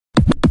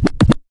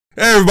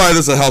Hey everybody,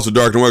 this is House of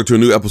Dark and welcome to a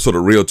new episode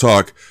of Real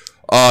Talk.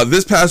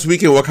 This past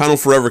weekend,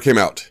 Wakanda Forever came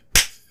out.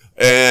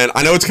 And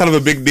I know it's kind of a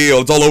big deal.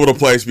 It's all over the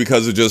place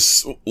because of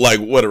just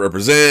like what it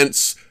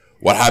represents,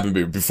 what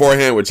happened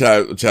beforehand with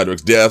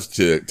Chadwick's death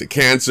to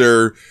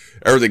cancer,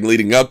 everything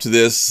leading up to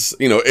this.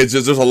 You know, it's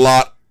just, there's a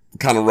lot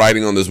kind of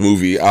riding on this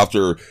movie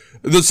after.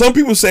 Some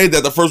people say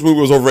that the first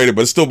movie was overrated,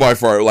 but it's still by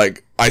far,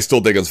 like, I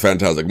still think it's a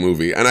fantastic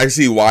movie. And I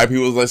see why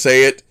people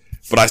say it,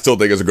 but I still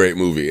think it's a great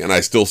movie. And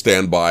I still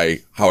stand by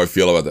how I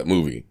feel about that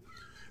movie.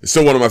 It's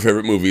still one of my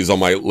favorite movies on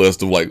my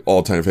list of, like,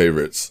 all-time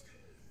favorites.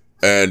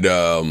 And,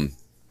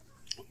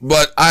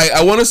 but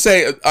I want to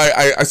say,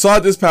 I saw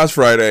it this past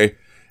Friday,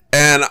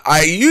 and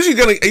I usually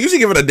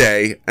give it a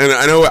day. And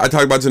I know I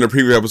talked about this in a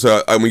previous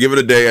episode. I'm gonna give it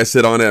a day, I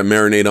sit on it, I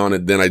marinate on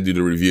it, then I do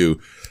the review.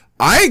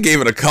 I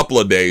gave it a couple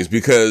of days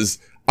because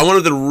I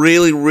wanted to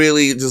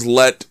really just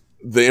let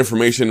the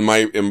information in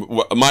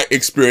my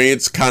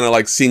experience kind of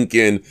like sink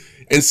in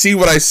and see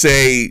what I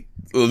say.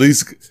 At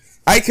least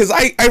cause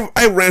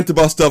I rant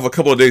about stuff a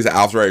couple of days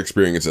after I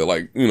experience it.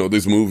 Like, you know,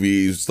 these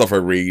movies, stuff I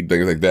read,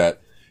 things like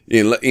that.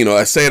 You know,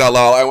 I say it out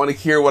loud. I want to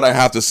hear what I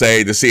have to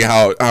say to see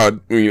how,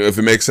 you know, if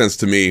it makes sense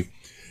to me.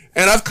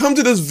 And I've come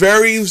to this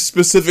very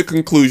specific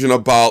conclusion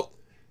about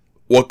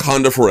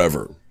Wakanda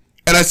Forever.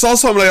 And I saw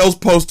somebody else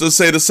post to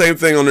say the same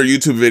thing on their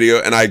YouTube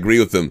video, and I agree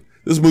with them.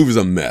 This movie's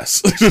a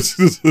mess.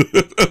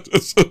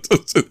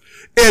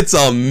 It's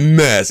a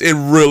mess. It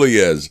really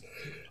is.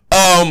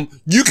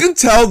 You can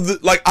tell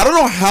that, like, I don't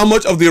know how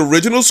much of the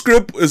original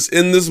script is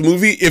in this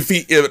movie, if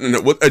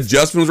what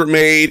adjustments were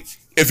made,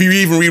 if he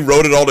even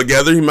rewrote it all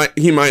together.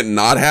 He might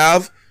not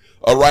have.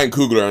 Ryan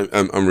Coogler,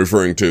 I'm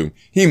referring to.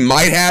 He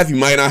might have, he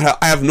might not have.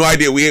 I have no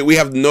idea. We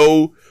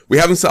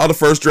haven't saw the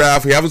first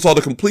draft. We haven't saw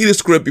the completed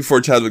script before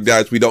Chadwick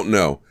dies. We don't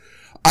know.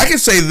 I can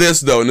say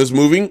this, though, in this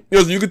movie,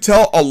 you could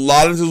tell a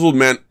lot of this was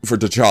meant for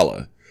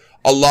T'Challa.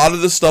 A lot of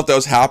the stuff that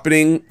was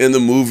happening in the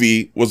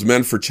movie was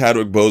meant for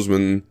Chadwick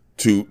Boseman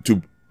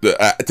to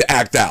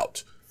act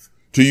out.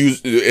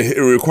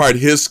 It required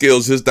his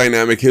skills, his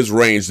dynamic, his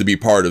range to be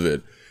part of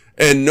it.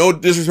 And no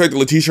disrespect to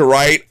Letitia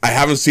Wright, I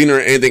haven't seen her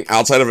in anything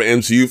outside of an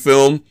MCU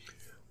film,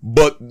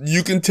 but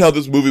you can tell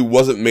this movie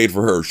wasn't made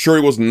for her.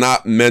 Shuri was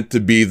not meant to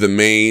be the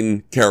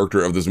main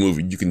character of this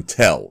movie. You can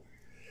tell.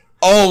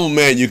 Oh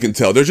man, you can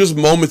tell. There's just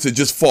moments that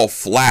just fall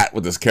flat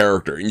with this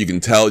character, and you can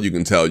tell. I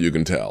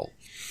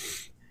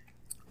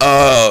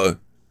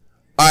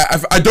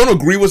don't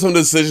agree with some of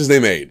the decisions they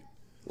made.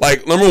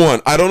 Like, number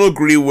one, I don't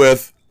agree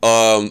with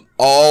I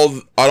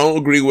don't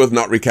agree with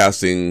not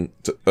recasting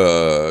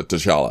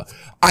T'Challa.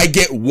 I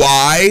get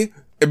why,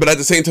 but at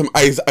the same time,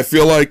 I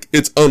feel like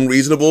it's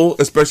unreasonable,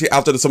 especially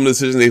after some of the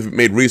decisions they've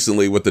made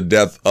recently with the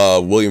death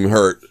of William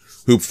Hurt,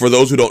 who, for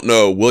those who don't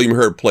know, William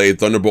Hurt played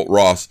Thunderbolt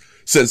Ross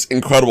since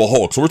Incredible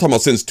Hulk. So we're talking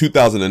about since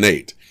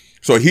 2008.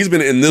 So he's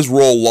been in this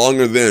role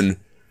longer than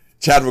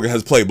Chadwick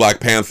has played Black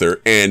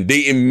Panther, and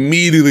they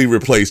immediately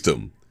replaced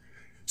him.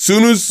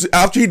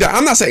 After he died,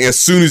 I'm not saying as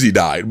soon as he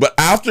died, but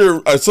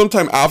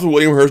sometime after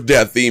William Hurt's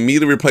death, they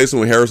immediately replaced him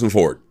with Harrison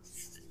Ford.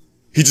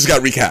 He just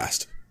got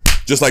recast.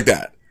 Just like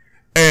that.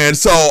 And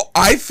so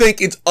I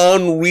think it's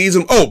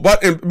unreasonable. Oh, by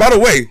the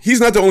way, he's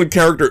not the only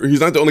character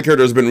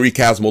that's been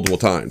recast multiple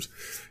times.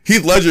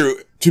 Heath Ledger,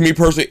 to me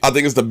personally, I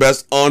think is the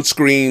best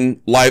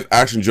on-screen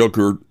live-action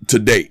Joker to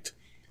date.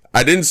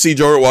 I didn't see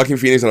Joker Joaquin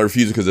Phoenix, and I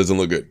refuse it because it doesn't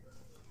look good.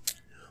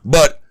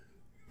 But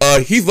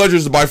Heath Ledger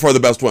is by far the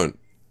best one.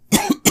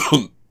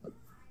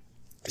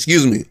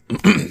 Excuse me.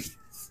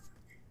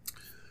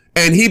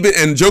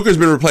 And Joker's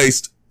been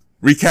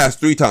recast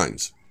 3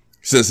 times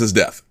since his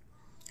death.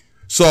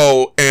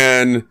 So,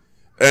 and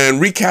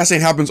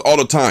recasting happens all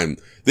the time.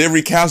 They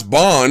recast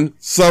Bond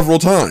several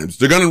times.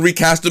 They're gonna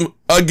recast him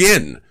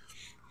again.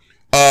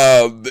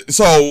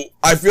 So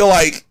I feel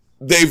like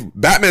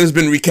Batman has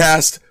been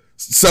recast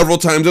several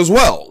times as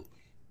well.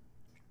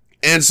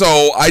 And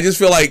so I just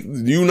feel like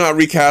you not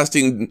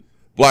recasting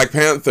Black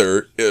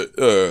Panther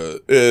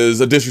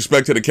is a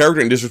disrespect to the character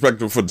and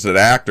disrespectful to the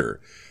actor.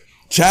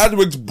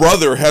 Chadwick's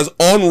brother has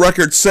on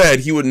record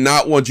said he would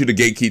not want you to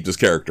gatekeep this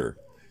character.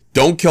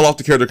 Don't kill off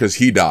the character because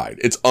he died.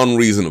 It's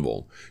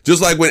unreasonable.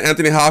 Just like when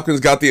Anthony Hopkins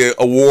got the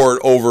award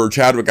over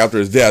Chadwick after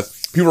his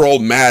death, people were all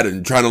mad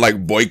and trying to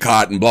like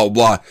boycott and blah,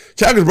 blah, blah.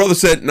 Chadwick's brother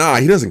said, nah,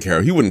 he doesn't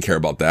care. He wouldn't care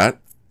about that.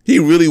 He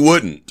really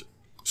wouldn't.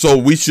 So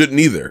we shouldn't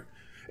either.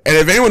 And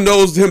if anyone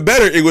knows him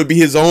better, it would be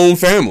his own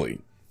family.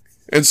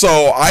 And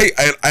so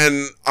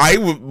I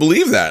would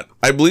believe that.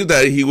 I believe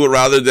that he would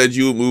rather that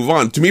you move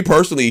on. To me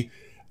personally,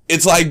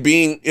 it's like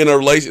being in a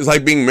relation. It's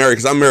like being married,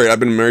 because I'm married. I've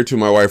been married to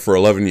my wife for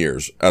 11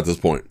 years at this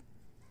point.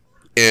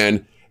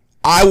 And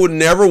I would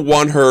never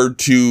want her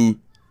to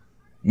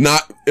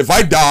not, if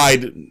I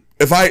died,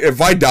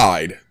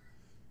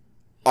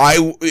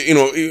 you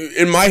know,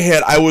 in my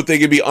head, I would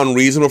think it'd be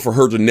unreasonable for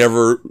her to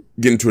never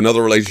get into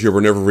another relationship or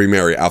never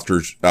remarry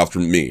after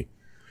me.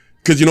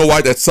 Cause you know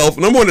why? That's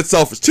number one, it's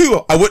selfish.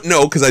 2, I wouldn't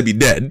know cause I'd be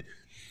dead.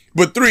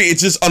 But 3,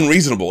 it's just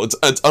unreasonable.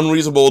 It's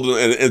unreasonable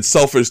and it's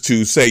selfish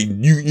to say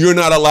you're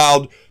not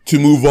allowed to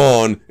move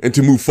on and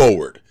to move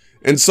forward.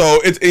 And so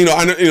it's,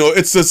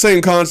 it's the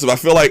same concept. I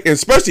feel like,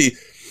 especially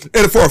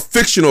and for a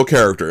fictional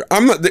character,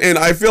 and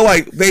I feel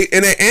like they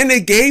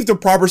gave the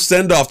proper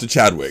send off to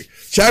Chadwick.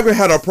 Chadwick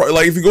had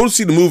if you go to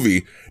see the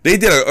movie, they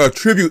did a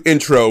tribute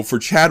intro for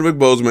Chadwick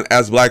Boseman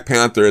as Black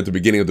Panther at the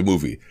beginning of the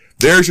movie.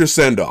 There's your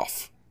send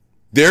off.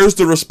 There's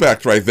the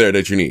respect right there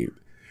that you need.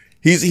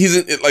 He's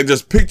in, like,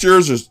 there's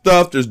pictures, there's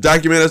stuff, there's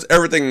documents,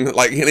 everything,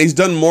 like, and he's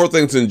done more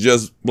things than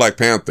just Black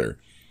Panther.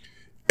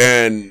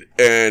 And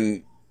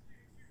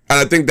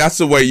I think that's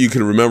the way you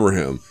can remember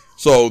him.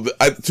 So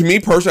to me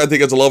personally, I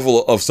think it's a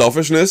level of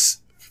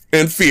selfishness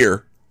and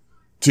fear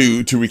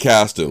to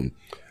recast him.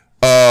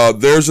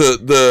 This is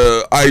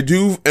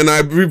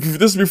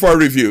before I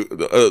review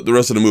the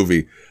rest of the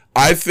movie.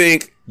 I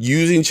think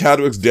using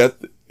Chadwick's death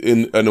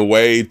in a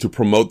way to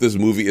promote this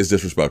movie is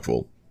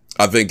disrespectful.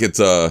 I think it's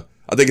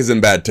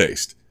in bad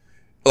taste.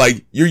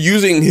 Like, you're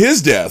using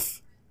his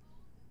death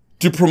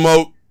to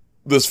promote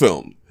this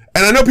film.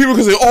 And I know people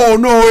can say, "Oh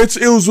no,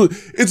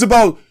 it's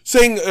about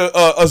saying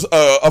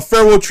a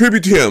farewell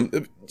tribute to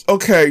him."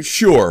 Okay,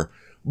 sure,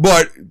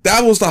 but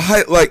that was the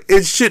height. Like,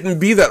 it shouldn't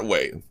be that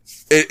way.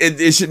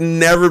 It should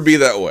never be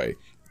that way.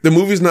 The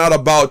movie's not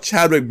about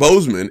Chadwick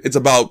Boseman. It's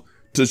about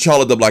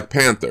T'Challa the Black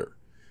Panther.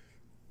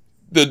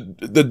 The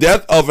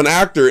death of an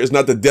actor is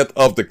not the death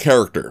of the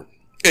character.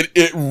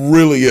 It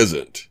really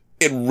isn't.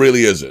 It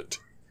really isn't.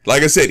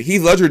 Like I said,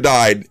 Heath Ledger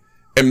died,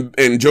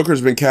 and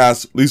Joker's been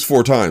cast at least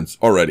 4 times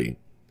already.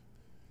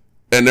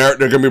 And they're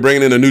going to be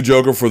bringing in a new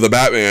Joker for the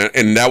Batman,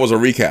 and that was a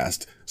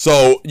recast.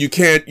 So you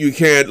can't,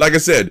 like I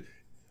said,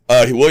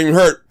 William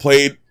Hurt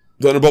played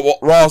Thunderbolt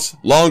Ross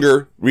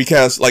longer,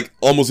 recast like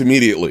almost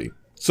immediately.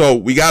 So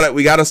we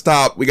gotta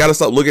stop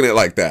looking at it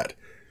like that.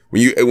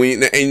 When you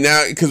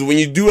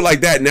do it like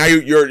that, now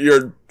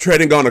you're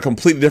treading on a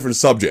completely different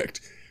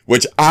subject,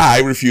 which I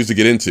refuse to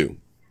get into.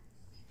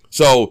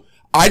 So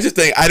I just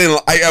think when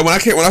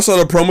I saw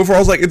the promo for it, I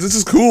was like, this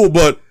is cool,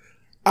 but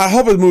I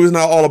hope the movie's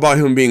not all about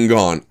him being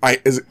gone.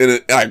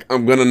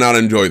 I'm gonna not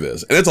enjoy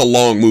this. And it's a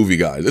long movie,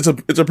 guys. It's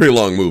a pretty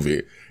long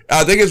movie.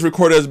 I think it's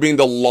recorded as being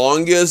the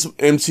longest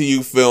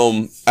MCU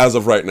film as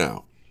of right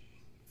now.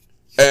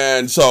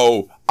 And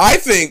so I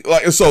think,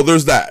 so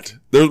there's that.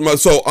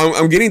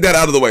 I'm getting that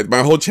out of the way.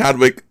 My whole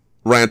Chadwick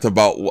rant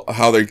about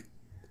how they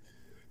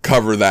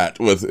cover that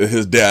with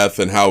his death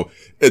and how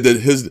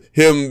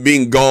him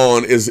being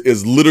gone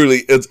is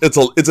literally,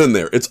 it's in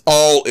there. It's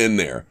all in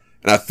there.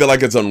 And I feel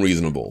like it's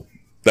unreasonable.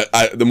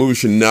 The movie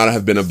should not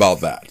have been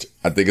about that.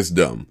 I think it's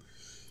dumb.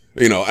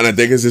 And I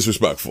think it's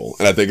disrespectful.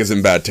 And I think it's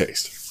in bad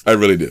taste. I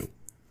really do.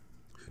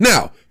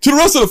 Now, to the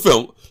rest of the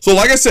film. So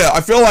like I said, I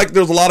feel like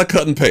there's a lot of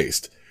cut and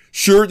paste.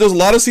 Sure, there's a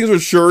lot of scenes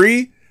with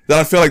Shuri that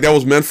I feel like that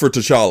was meant for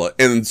T'Challa.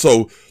 And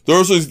so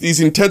there's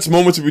these intense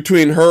moments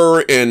between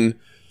her and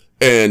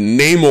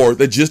Namor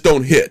that just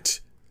don't hit.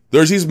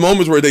 There's these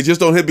moments where they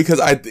just don't hit because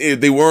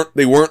they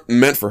weren't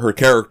meant for her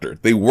character.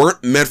 They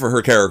weren't meant for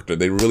her character.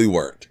 They really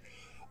weren't.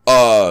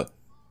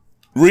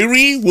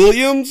 Riri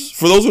Williams,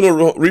 for those who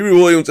know, Riri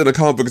Williams in the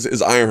comic books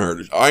is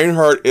Ironheart.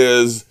 Ironheart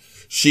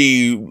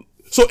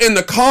so in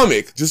the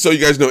comic, just so you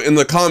guys know, in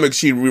the comic,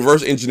 she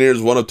reverse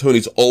engineers one of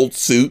Tony's old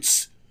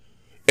suits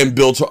and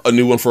builds a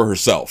new one for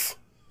herself.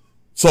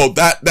 So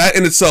that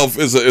in itself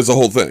is a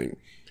whole thing.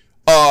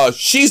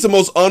 She's the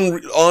most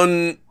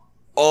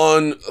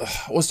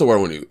what's the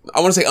word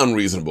I want to say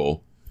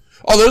unreasonable.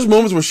 Oh, there's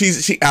moments where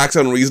she acts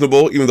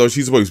unreasonable, even though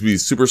she's supposed to be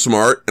super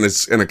smart, and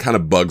it kind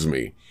of bugs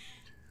me.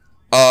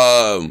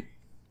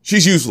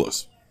 She's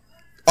useless.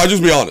 I'll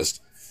just be honest.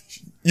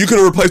 You could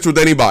have replaced her with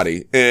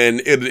anybody, and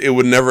it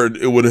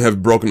wouldn't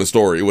have broken the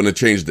story. It wouldn't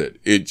have changed it.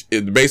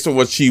 It based on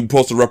what she's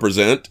supposed to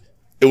represent,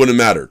 it wouldn't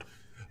have mattered.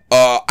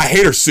 I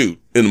hate her suit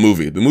in the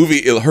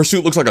movie. Her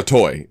suit looks like a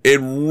toy.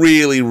 It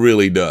really,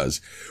 really does.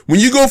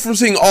 When you go from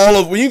seeing all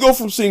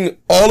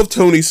of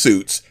Tony's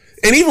suits,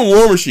 and even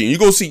War Machine,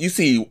 you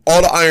see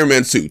all the Iron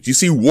Man suits. You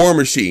see War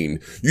Machine.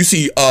 You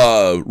see,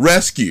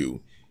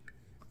 Rescue.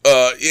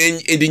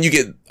 And then you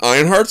get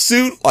Ironheart's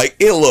suit. Like,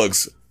 it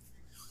looks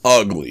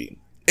ugly.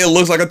 It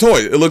looks like a toy.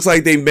 It looks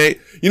like they made,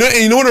 and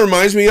you know what it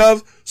reminds me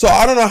of? So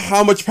I don't know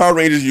how much Power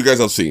Rangers you guys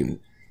have seen.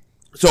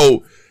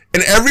 So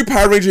in every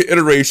Power Ranger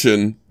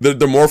iteration, the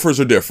morphers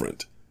are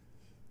different.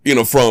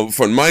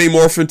 From Mighty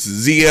Morphin to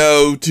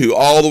Zeo to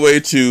all the way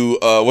to,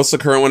 what's the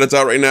current one that's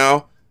out right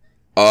now?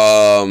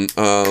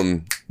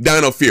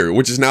 Dino Fury,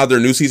 which is now their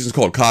new season is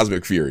called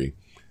Cosmic Fury.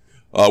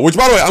 Which,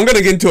 by the way, I'm going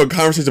to get into a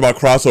conversation about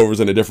crossovers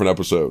in a different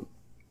episode.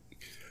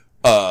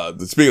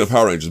 Speaking of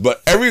Power Rangers,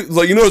 but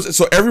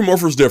so every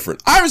morpher is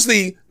different.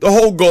 Obviously, the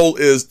whole goal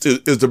is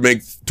to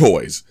make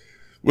toys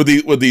with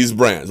these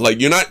brands. Like,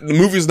 the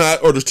movie's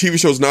not, or the TV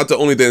show's not the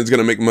only thing that's going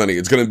to make money.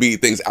 It's going to be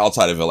things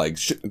outside of it,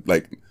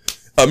 like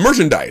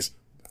merchandise,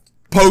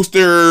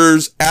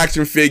 posters,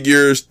 action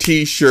figures,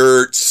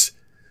 T-shirts.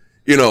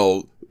 In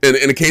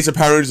the case of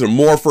Power Rangers, they're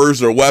morphers,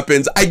 they're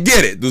weapons. I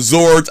get it. The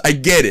Zords, I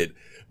get it.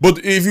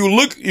 But if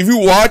you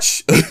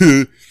watch,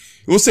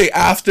 we'll say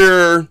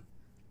after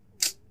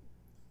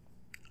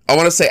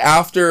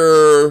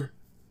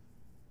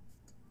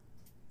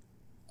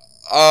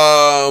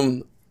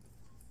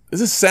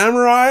is it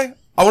Samurai?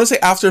 I want to say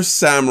after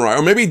Samurai,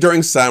 or maybe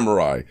during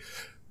Samurai.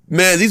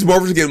 Man, these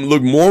morphers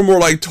look more and more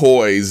like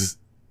toys.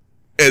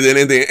 And then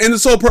anything, and the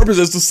sole purpose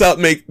is to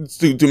make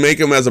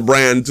them as a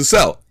brand to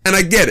sell. And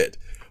I get it,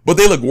 but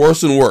they look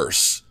worse and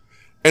worse.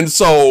 And that's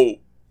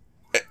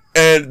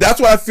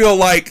why I feel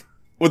like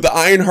with the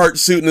Ironheart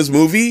suit in this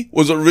movie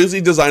was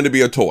originally designed to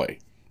be a toy,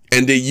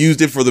 and they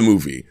used it for the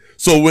movie.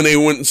 So when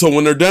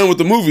they're done with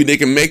the movie, they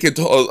can make it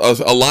to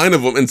a line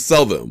of them and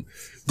sell them.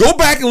 Go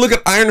back and look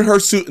at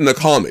Ironheart's suit in the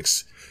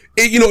comics.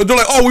 They're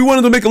like, oh, we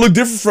wanted to make it look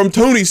different from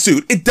Tony's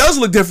suit. It does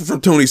look different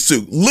from Tony's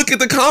suit. Look at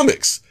the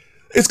comics.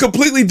 It's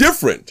completely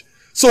different.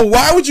 So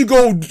why would you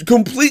go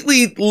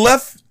completely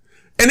left?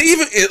 And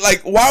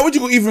why would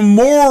you go even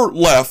more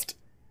left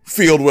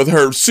field with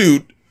her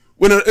suit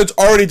when it's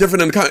already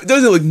different in the comics? It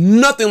doesn't look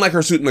nothing like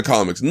her suit in the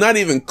comics. Not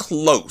even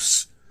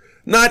close.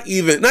 Not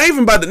even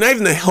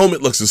the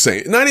helmet looks the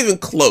same. Not even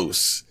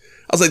close.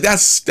 I was like,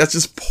 that's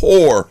just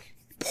poor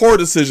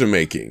decision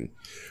making.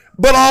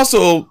 But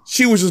also,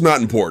 she was just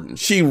not important.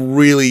 She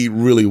really,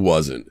 really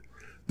wasn't.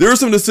 There were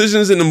some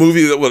decisions in the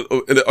movie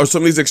or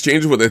some of these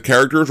exchanges with the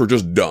characters were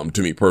just dumb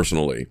to me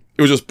personally.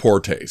 It was just poor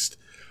taste.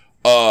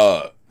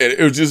 It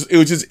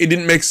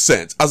didn't make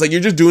sense. I was like, you're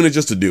just doing it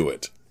just to do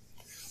it.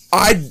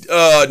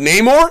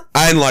 Namor?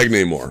 I didn't like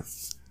Namor.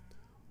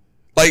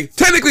 Like,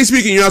 technically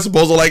speaking, you're not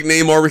supposed to like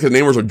Namor because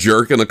Namor's a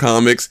jerk in the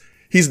comics.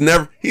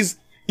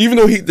 Even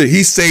though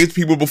he saved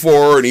people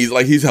before and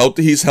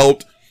he's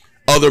helped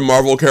other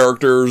Marvel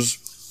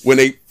characters when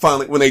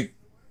they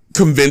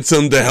convince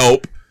him to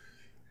help.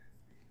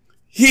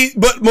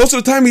 But most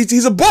of the time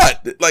he's a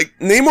butt. Like,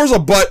 Namor's a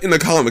butt in the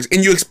comics,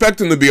 and you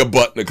expect him to be a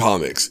butt in the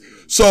comics.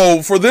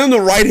 So for them to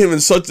write him in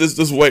such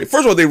this way,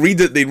 first of all, they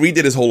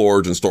redid his whole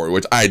origin story,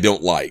 which I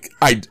don't like.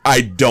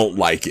 I don't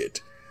like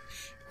it.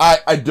 I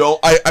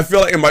feel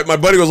like, and my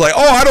buddy was like,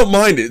 oh, I don't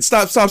mind it.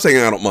 Stop saying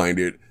I don't mind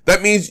it.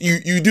 That means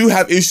you do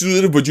have issues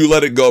with it, but you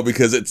let it go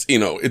because it's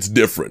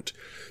different.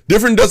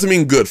 Different doesn't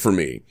mean good for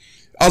me.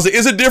 I was like,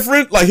 is it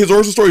different? Like, his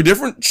origin story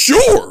different?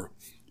 Sure.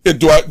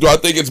 Do I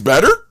think it's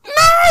better?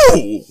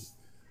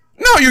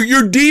 No,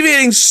 you're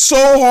deviating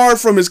so hard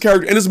from his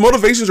character, and his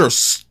motivations are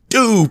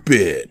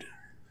stupid.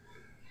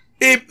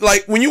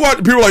 When you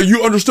watch people like,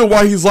 you understood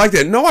why he's like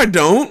that. No, I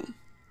don't.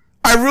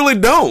 I really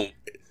don't.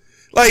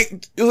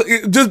 Like,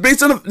 just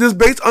based on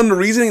the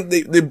reasoning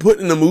they put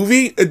in the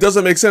movie, it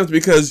doesn't make sense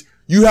because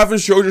you haven't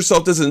showed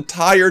yourself this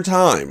entire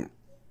time.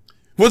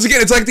 Once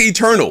again, it's like the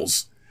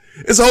Eternals.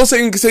 It's the whole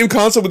same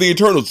concept with the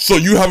Eternals. So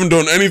you haven't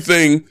done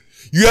anything.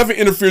 You haven't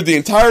interfered the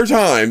entire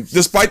time,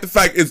 despite the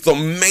fact it's the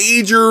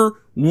major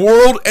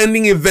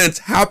world-ending events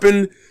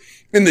happened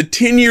in the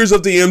 10 years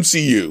of the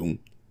MCU.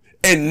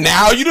 And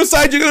now you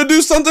decide you're going to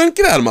do something?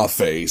 Get out of my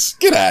face.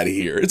 Get out of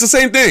here. It's the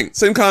same thing.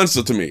 Same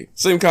concept to me.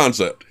 Same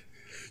concept.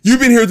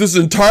 You've been here this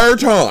entire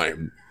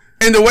time.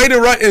 And the way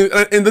to write,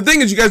 and the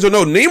thing is, you guys don't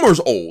know,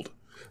 Namor's old.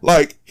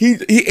 Like, he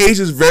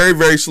ages very,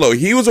 very slow.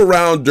 He was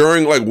around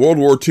during, like, World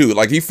War II.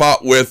 Like, he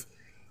fought with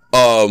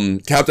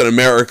Captain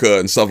America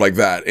and stuff like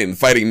that, and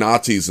fighting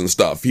Nazis and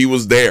stuff. He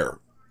was there.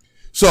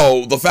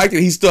 So the fact that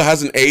he still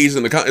hasn't aged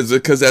is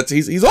because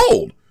he's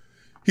old.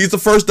 He's the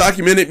first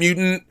documented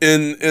mutant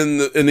in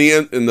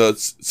the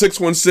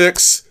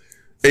 616,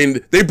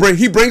 and he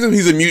brings him.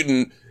 He's a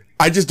mutant.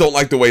 I just don't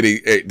like the way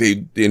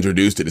they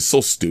introduced it. It's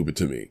so stupid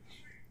to me.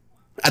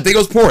 I think it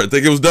was poor. I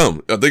think it was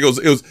dumb. I think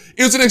it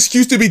was an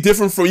excuse to be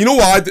different from. You know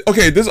why?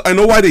 Okay, I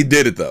know why they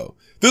did it though.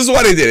 This is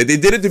why they did it. They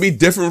did it to be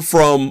different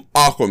from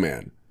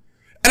Aquaman.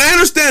 And I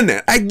understand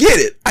that. I get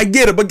it.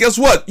 But guess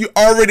what? You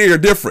already are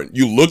different.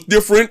 You look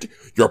different.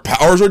 Your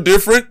powers are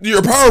different.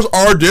 Your powers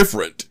are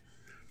different.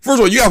 First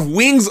of all, you have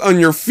wings on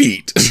your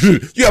feet.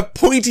 You have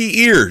pointy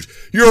ears.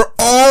 You're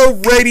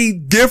already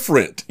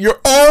different. You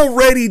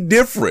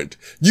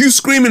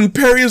scream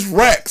Imperious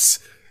Rex.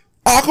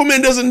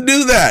 Aquaman doesn't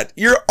do that.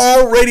 You're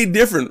already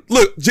different.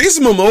 Look,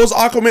 Jason Momoa's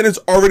Aquaman is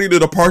already the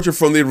departure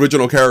from the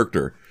original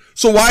character.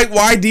 So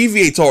why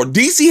deviate so hard?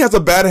 DC has a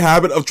bad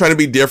habit of trying to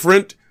be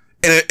different.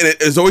 And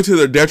it is always to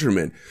their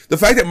detriment. The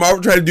fact that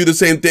Marvel tried to do the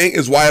same thing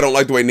is why I don't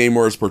like the way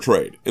Namor is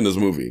portrayed in this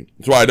movie.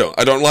 That's why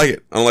I don't like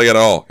it. I don't like it at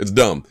all. It's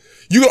dumb.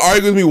 You can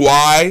argue with me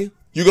why.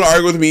 You can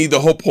argue with me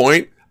the whole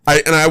point.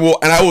 I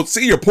will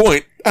see your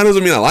point. That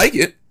doesn't mean I like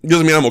it. It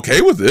doesn't mean I'm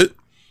okay with it.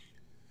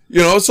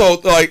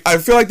 So like, I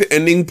feel like the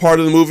ending part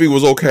of the movie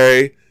was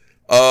okay.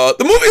 The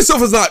movie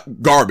itself is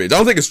not garbage. I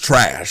don't think it's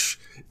trash.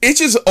 It's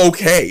just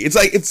okay. It's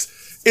like, it's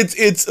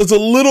a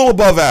little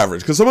above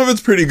average because some of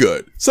it's pretty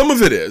good. Some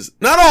of it is.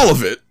 Not all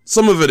of it.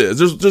 Some of it is.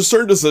 There's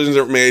certain decisions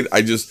that were made.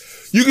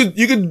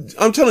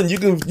 I'm telling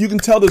you can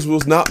tell this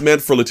was not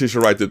meant for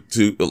Letitia Wright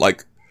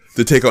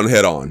to take on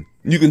head on.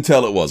 You can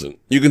tell it wasn't.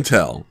 You can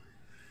tell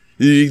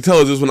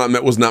this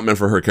was not meant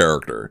for her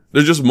character.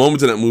 There's just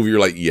moments in that movie you're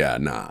like, yeah,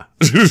 nah.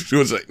 She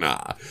was like,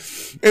 nah.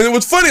 And it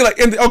was funny,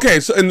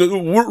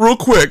 real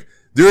quick,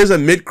 there is a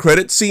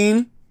mid-credit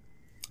scene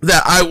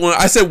that when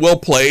I said well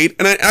played,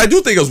 and I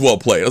do think it was well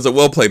played. I was like,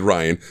 well played,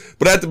 Ryan.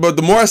 But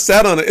the more I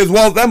sat on it, as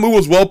well, that movie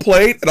was well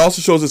played. It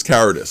also shows his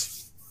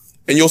cowardice.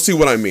 And you'll see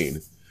what I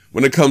mean.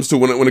 When it comes to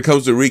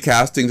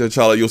recasting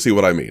T'Challa, you'll see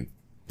what I mean.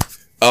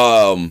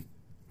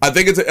 I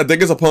think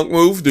it's a punk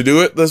move to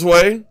do it this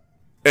way.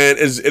 And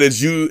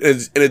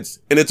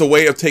it's a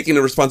way of taking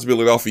the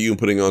responsibility off of you and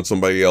putting it on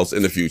somebody else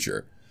in the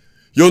future.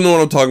 You'll know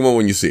what I'm talking about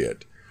when you see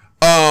it.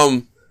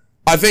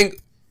 I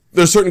think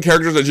there's certain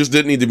characters that just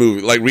didn't need the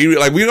movie. Like we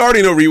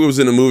already know Riri was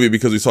in the movie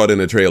because we saw it in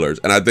the trailers,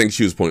 and I think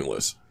she was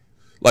pointless.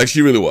 Like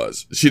she really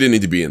was. She didn't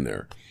need to be in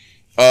there.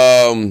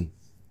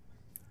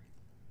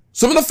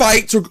 Some of the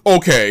fights are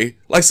okay.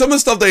 Like some of the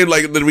stuff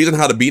the reason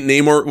how to beat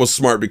Namor was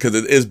smart because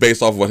it is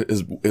based off what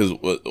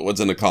what's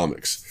in the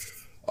comics.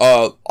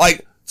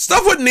 Like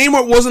stuff with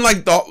Namor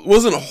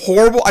wasn't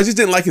horrible. I just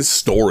didn't like his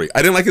story.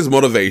 I didn't like his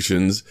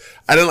motivations.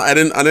 I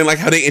didn't like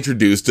how they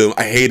introduced him.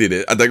 I hated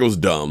it. I think it was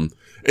dumb.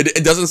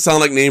 It doesn't sound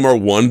like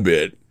Namor one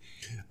bit.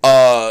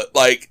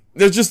 Like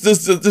there's just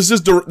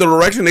the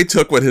direction they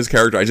took with his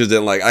character. I just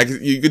didn't like.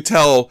 You could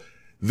tell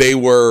there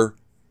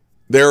was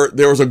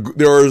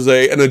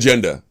an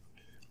agenda,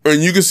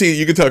 and you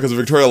could tell because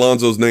Victoria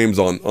Alonso's name's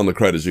on the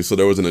credits, so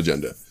there was an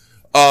agenda.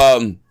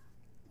 And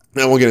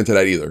I won't get into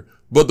that either.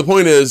 But the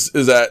point is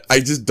that I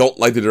just don't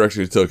like the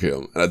direction it took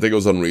him, and I think it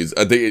was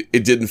unreasonable. I think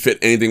it didn't fit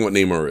anything what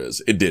Namor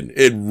is. It didn't.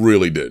 It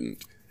really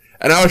didn't.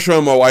 And I was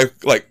showing my wife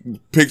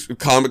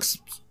comics.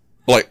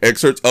 Like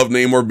excerpts of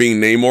Namor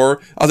being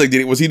Namor. I was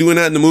like, was he doing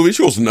that in the movie?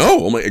 She goes,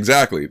 no. I'm like,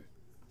 exactly.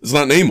 It's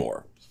not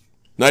Namor.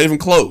 Not even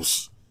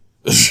close.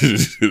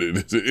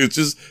 It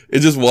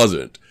just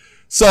wasn't.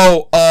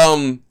 So,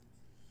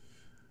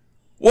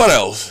 what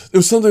else? There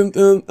was something,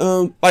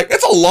 like,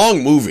 it's a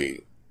long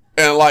movie.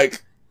 And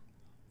like,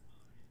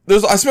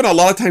 I spent a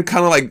lot of time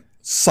kind of like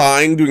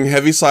sighing, doing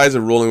heavy sighs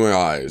and rolling my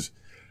eyes.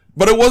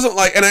 But it wasn't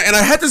like, and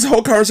I had this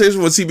whole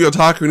conversation with CB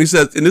Otaku, and he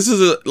said, and this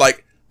is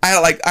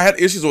I had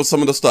issues with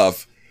some of the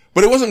stuff,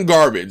 but it wasn't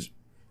garbage.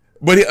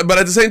 But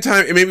at the same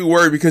time, it made me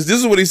worry because this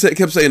is what he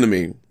kept saying to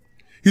me.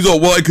 He's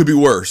like, well, it could be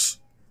worse.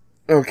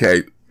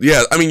 Okay.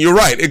 Yeah. I mean, you're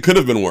right. It could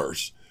have been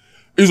worse.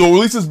 He's like, well,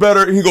 at least it's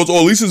better. He goes, oh,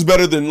 at least it's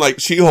better than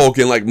like She-Hulk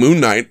and like Moon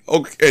Knight.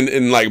 Okay.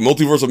 And like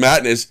Multiverse of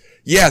Madness.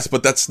 Yes,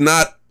 but it's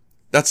not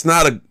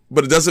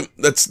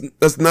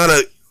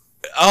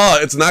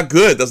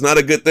good. That's not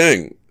a good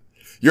thing.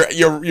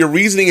 Your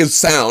reasoning is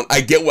sound.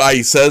 I get why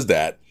he says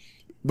that.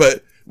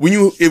 But when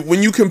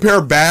you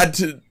compare bad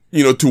to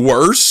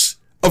worse,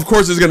 of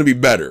course it's going to be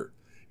better.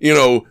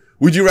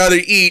 Would you rather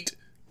eat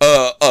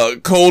a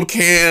cold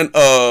can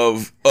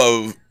of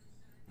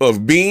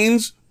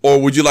beans, or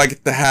would you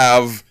like to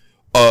have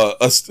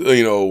what's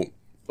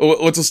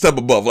a step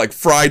above, like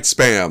fried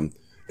Spam?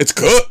 It's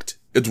cooked.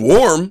 It's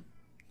warm.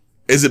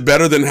 Is it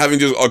better than having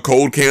just a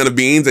cold can of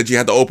beans that you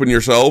have to open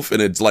yourself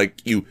and it's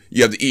like you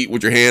have to eat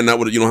with your hand,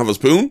 you don't have a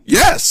spoon?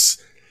 Yes.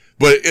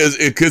 But is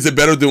it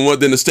better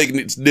than the steak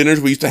dinners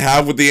we used to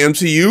have with the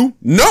MCU?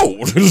 No.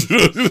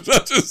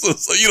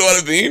 You know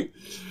what I mean?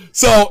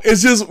 So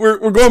it's just,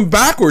 we're going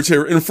backwards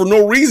here and for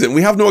no reason.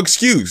 We have no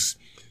excuse.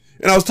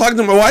 And I was talking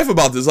to my wife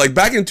about this, like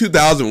back in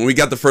 2000 when we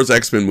got the first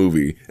X-Men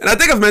movie. And I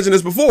think I've mentioned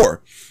this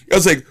before. I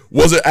was like,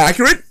 was it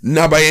accurate?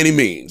 Not by any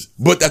means.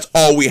 But that's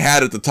all we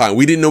had at the time.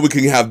 We didn't know we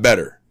could have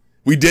better.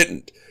 We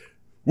didn't.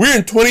 We're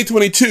in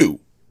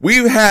 2022.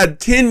 We've had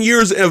 10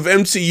 years of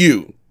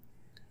MCU.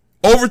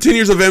 Over 10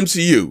 years of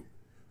MCU.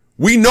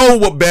 We know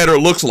what better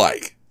looks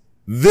like.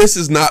 This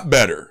is not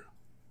better.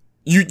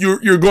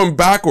 You're going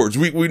backwards.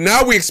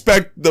 We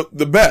expect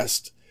the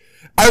best.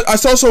 I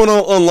saw someone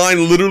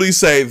online literally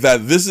say that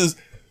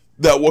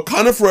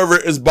Wakanda Forever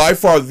is by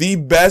far the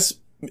best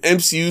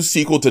MCU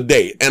sequel to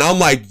date. And I'm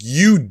like,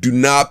 you do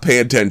not pay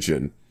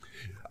attention.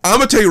 I'm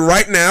going to tell you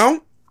right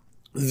now,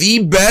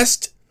 the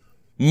best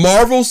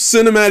Marvel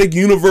Cinematic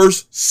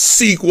Universe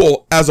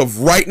sequel as of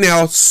right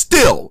now,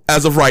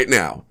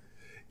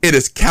 it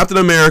is Captain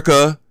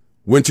America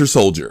Winter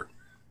Soldier.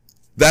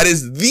 That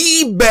is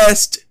the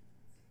best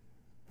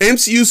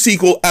MCU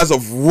sequel as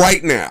of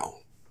right now.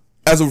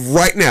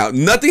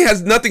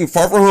 Nothing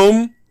Far From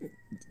Home.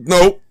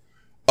 No.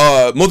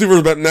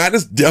 Multiverse of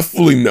Madness.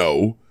 Definitely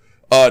no.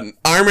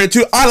 Iron Man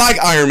 2. I like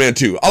Iron Man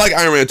 2. I like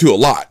Iron Man 2 a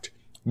lot.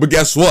 But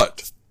guess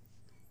what?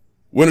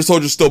 Winter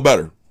Soldier's still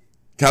better.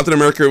 Captain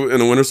America with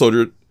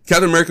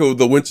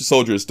the Winter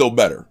Soldier is still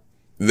better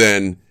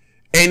than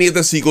any of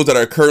the sequels that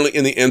are currently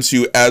in the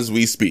MCU as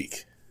we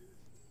speak.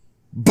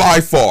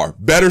 By far.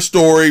 Better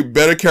story,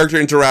 better character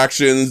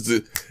interactions,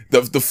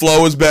 the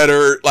flow is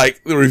better,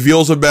 like the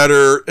reveals are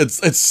better,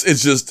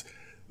 it's just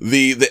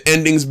the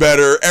ending's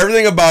better.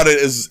 Everything about it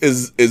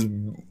is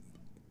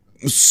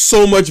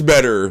so much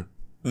better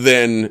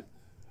than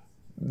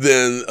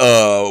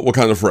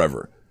Wakanda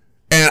Forever.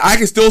 And I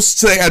can still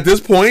say at this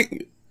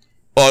point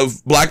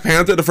of Black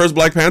Panther, the first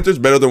Black Panther is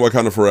better than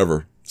Wakanda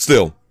Forever.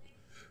 Still.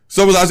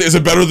 Someone's asking, is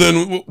it better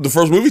than the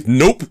first movie?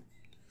 Nope.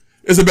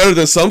 Is it better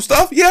than some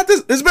stuff? Yeah,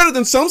 it's better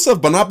than some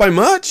stuff, but not by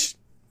much.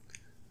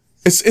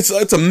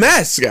 It's a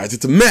mess, guys.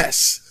 It's a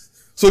mess.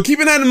 So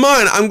keeping that in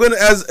mind, I'm gonna,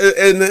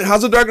 in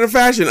House of Darkness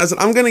fashion, I said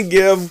I'm gonna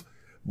give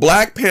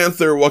Black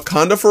Panther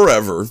Wakanda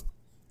Forever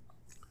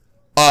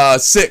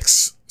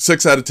 6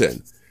 out of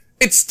 10.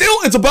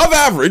 it's above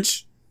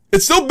average.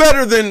 It's still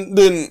better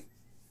than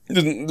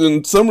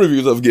some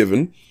reviews I've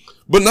given,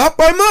 but not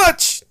by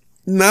much.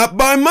 Not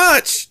by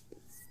much.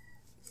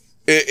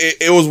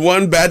 It was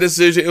one bad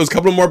decision. It was a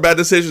couple of more bad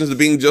decisions to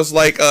being just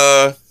like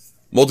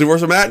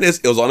Multiverse of Madness.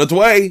 It was on its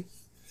way.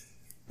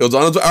 I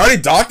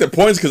already docked at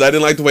points because I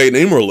didn't like the way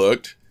Namor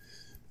looked.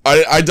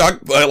 I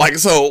docked I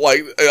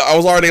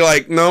was already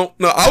like no.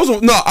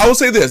 I will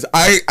say this.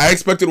 I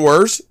expected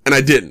worse and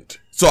I didn't.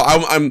 So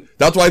I'm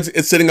that's why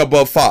it's sitting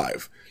above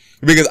 5.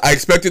 Because I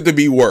expected it to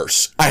be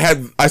worse.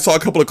 I saw a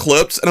couple of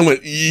clips and I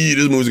went,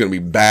 this movie's gonna be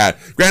bad.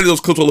 Granted,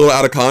 those clips were a little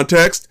out of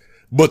context,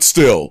 but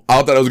still,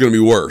 I thought it was gonna be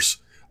worse.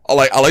 I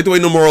like the way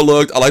Nomura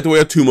looked. I like the way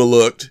Atuma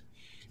looked.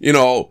 You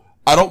know,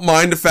 I don't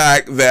mind the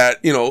fact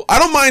that, you know, I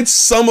don't mind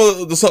some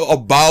of the stuff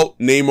about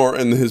Namor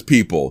and his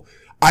people.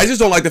 I just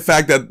don't like the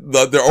fact that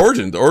the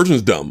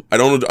origin's dumb. I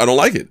don't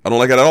like it. I don't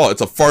like it at all.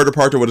 It's a far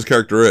departure of what his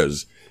character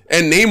is.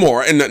 And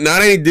Namor, and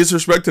not any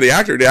disrespect to the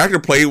actor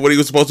played what he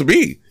was supposed to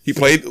be. He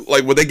played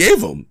like what they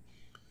gave him.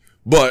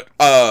 But,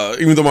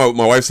 even though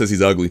my wife says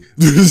he's ugly,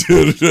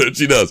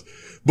 she does.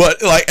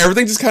 But like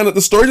everything just kind of,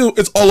 the story,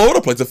 it's all over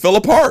the place. It fell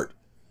apart.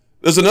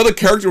 There's another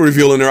character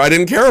reveal in there I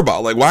didn't care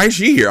about. Like, why is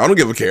she here? I don't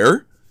give a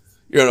care.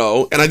 You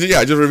know, and I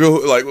just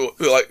reveal, like,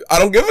 I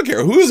don't give a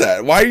care. Who is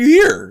that? Why are you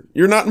here?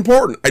 You're not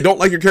important. I don't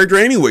like your character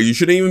anyway. You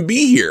shouldn't even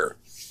be here.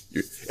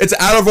 It's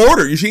out of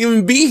order. You shouldn't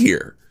even be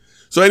here.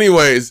 So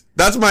anyways,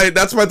 that's my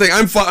thing.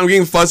 I'm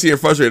getting fussy and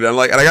frustrated. And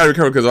I gotta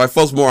recover because if I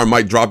fuss more, I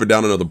might drop it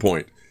down another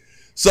point.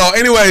 So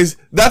anyways,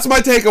 that's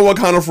my take on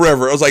Wakanda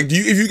Forever. I was like,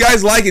 if you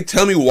guys like it,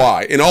 tell me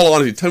why. In all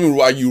honesty, tell me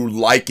why you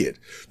like it.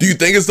 Do you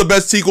think it's the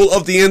best sequel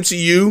of the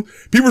MCU?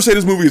 People say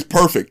this movie is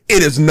perfect.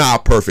 It is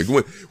not perfect.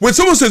 When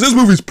someone says this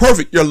movie is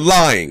perfect, you're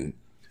lying.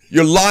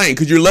 You're lying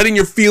because you're letting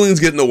your feelings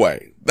get in the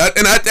way.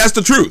 That's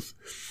the truth.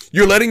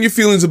 You're letting your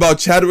feelings about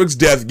Chadwick's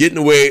death get in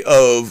the way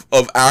of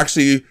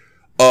actually,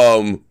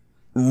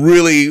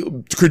 really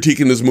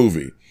critiquing this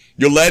movie.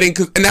 You're letting,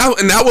 and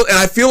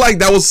I feel like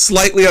that was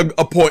slightly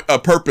a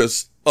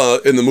purpose,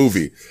 in the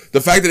movie.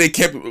 The fact that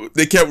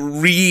they kept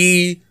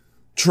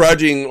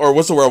trudging, or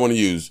what's the word I want to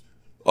use?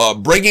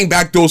 Bringing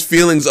back those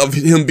feelings of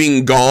him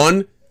being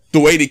gone, the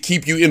way to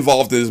keep you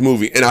involved in this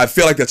movie. And I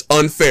feel like that's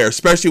unfair,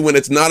 especially when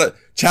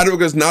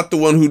Chadwick is not the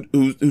one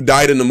who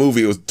died in the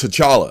movie. It was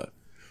T'Challa.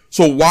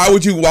 So why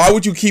would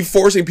you keep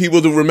forcing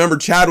people to remember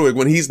Chadwick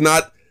when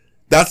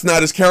that's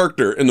not his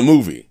character in the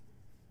movie?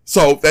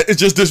 So it's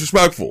just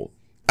disrespectful.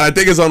 And I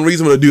think it's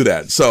unreasonable to do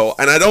that. So,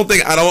 and I don't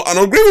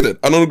agree with it.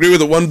 I don't agree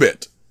with it one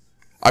bit.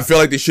 I feel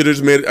like I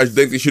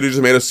think they should have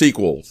just made a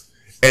sequel.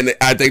 And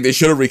I think they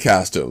should have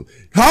recast him.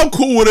 How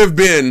cool would it have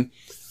been?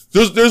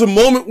 There's a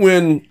moment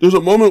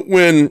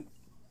when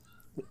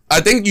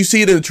I think you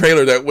see it in the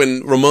trailer that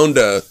when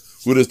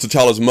Ramonda, who is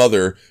T'Challa's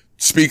mother,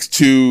 speaks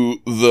to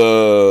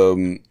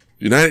the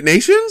United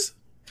Nations,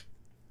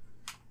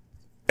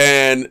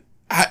 and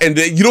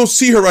you don't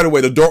see her right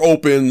away. The door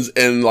opens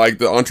and like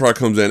the entourage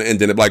comes in, and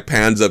then it like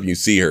pans up and you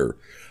see her.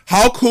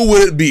 How cool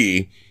would it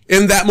be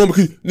in that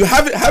moment?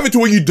 Have it to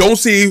where you don't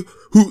see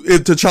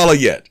T'Challa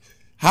yet.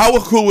 How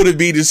cool would it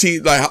be to see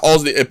like all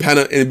the pan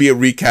up and be a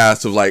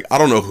recast of like, I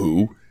don't know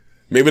who,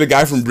 maybe the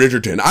guy from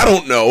Bridgerton. I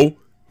don't know.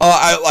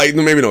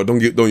 Maybe no,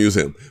 don't use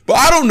him. But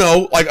I don't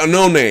know, like a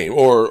no name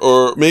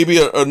or maybe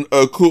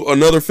a cool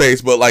another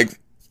face, but like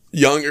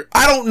younger.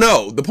 I don't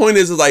know. The point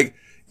is like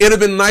it'd have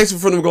been nicer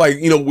for them to go like,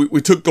 you know,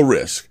 we took the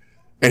risk,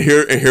 and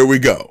here we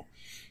go,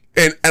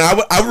 and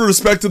I would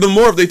respect them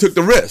more if they took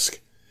the risk.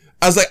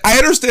 I was like, I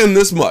understand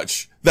this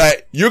much,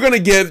 that you're gonna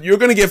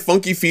get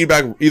funky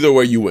feedback either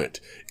way you went.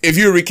 If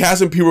you're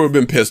recasting, people would have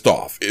been pissed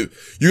off.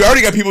 You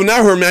already got people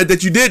now who are mad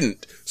that you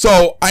didn't.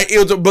 So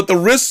but the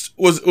risk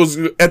was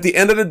at the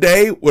end of the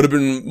day would have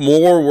been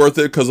more worth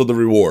it because of the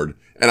reward.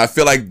 And I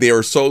feel like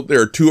they're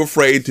too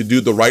afraid to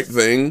do the right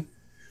thing,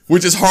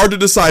 which is hard to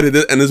decide in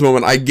this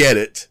moment. I get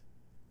it.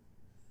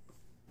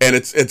 And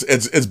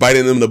it's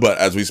biting them in the butt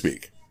as we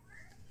speak.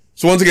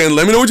 So once again,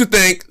 let me know what you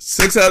think.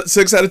 6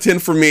 out of 10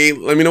 for me.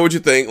 Let me know what you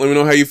think. Let me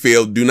know how you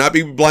feel. Do not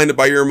be blinded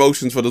by your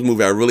emotions for this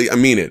movie. I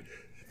mean it.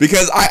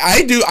 Because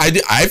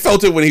I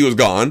felt it when he was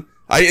gone.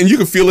 And you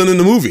can feel it in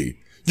the movie.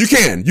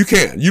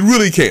 You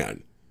really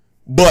can.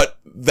 But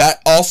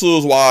that also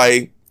is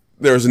why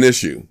there's an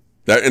issue.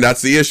 And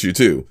that's the issue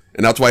too.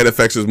 And that's why it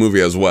affects this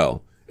movie as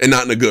well. And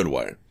not in a good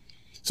way.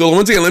 So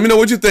once again, let me know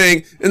what you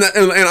think. And I'm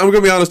going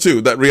to be honest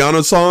too, that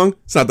Rihanna song,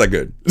 it's not that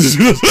good.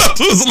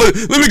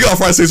 Let me get off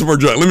before I say some more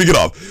junk. Let me get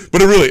off.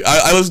 But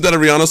I listened to that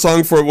Rihanna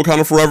song for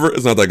Wakanda Forever.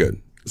 It's not that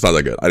good. I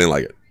didn't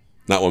like it.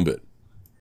 Not one bit.